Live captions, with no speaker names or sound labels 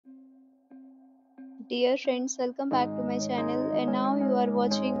Dear friends, welcome back to my channel, and now you are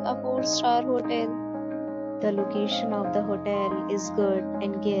watching a 4-star hotel. The location of the hotel is good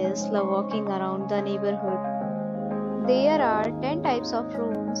and guests love walking around the neighborhood. There are 10 types of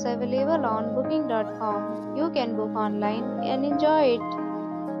rooms available on booking.com. You can book online and enjoy it.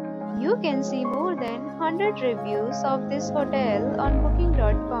 You can see more than 100 reviews of this hotel on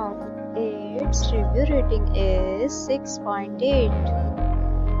booking.com. Its review rating is 6.8,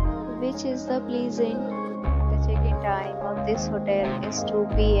 which is the pleasant. The check-in time of this hotel is 2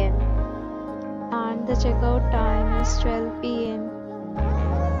 p.m. and the checkout time is 12 p.m.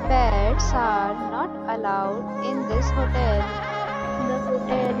 Pets are not allowed in this hotel. The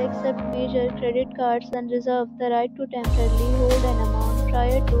hotel accepts major credit cards and reserves the right to temporarily hold an amount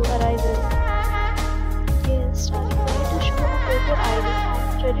prior to arrival. Guests are required to show a photo ID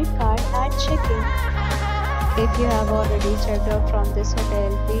and credit card at check-in. If you have already checked out from this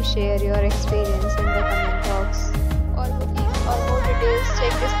hotel, please share your experience in the comment box. For booking or more details,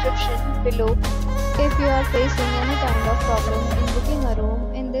 check description below. If you are facing any kind of problem in booking a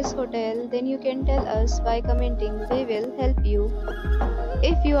room in this hotel, then you can tell us by commenting. We will help you.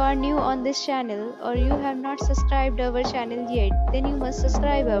 If you are new on this channel or you have not subscribed our channel yet, then you must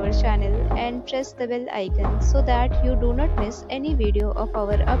subscribe our channel and press the bell icon so that you do not miss any video of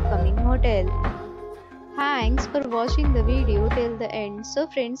our upcoming hotel. Thanks for watching the video till the end. So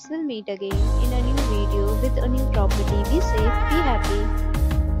friends, will meet again in a new video with a new property. Be safe, be happy.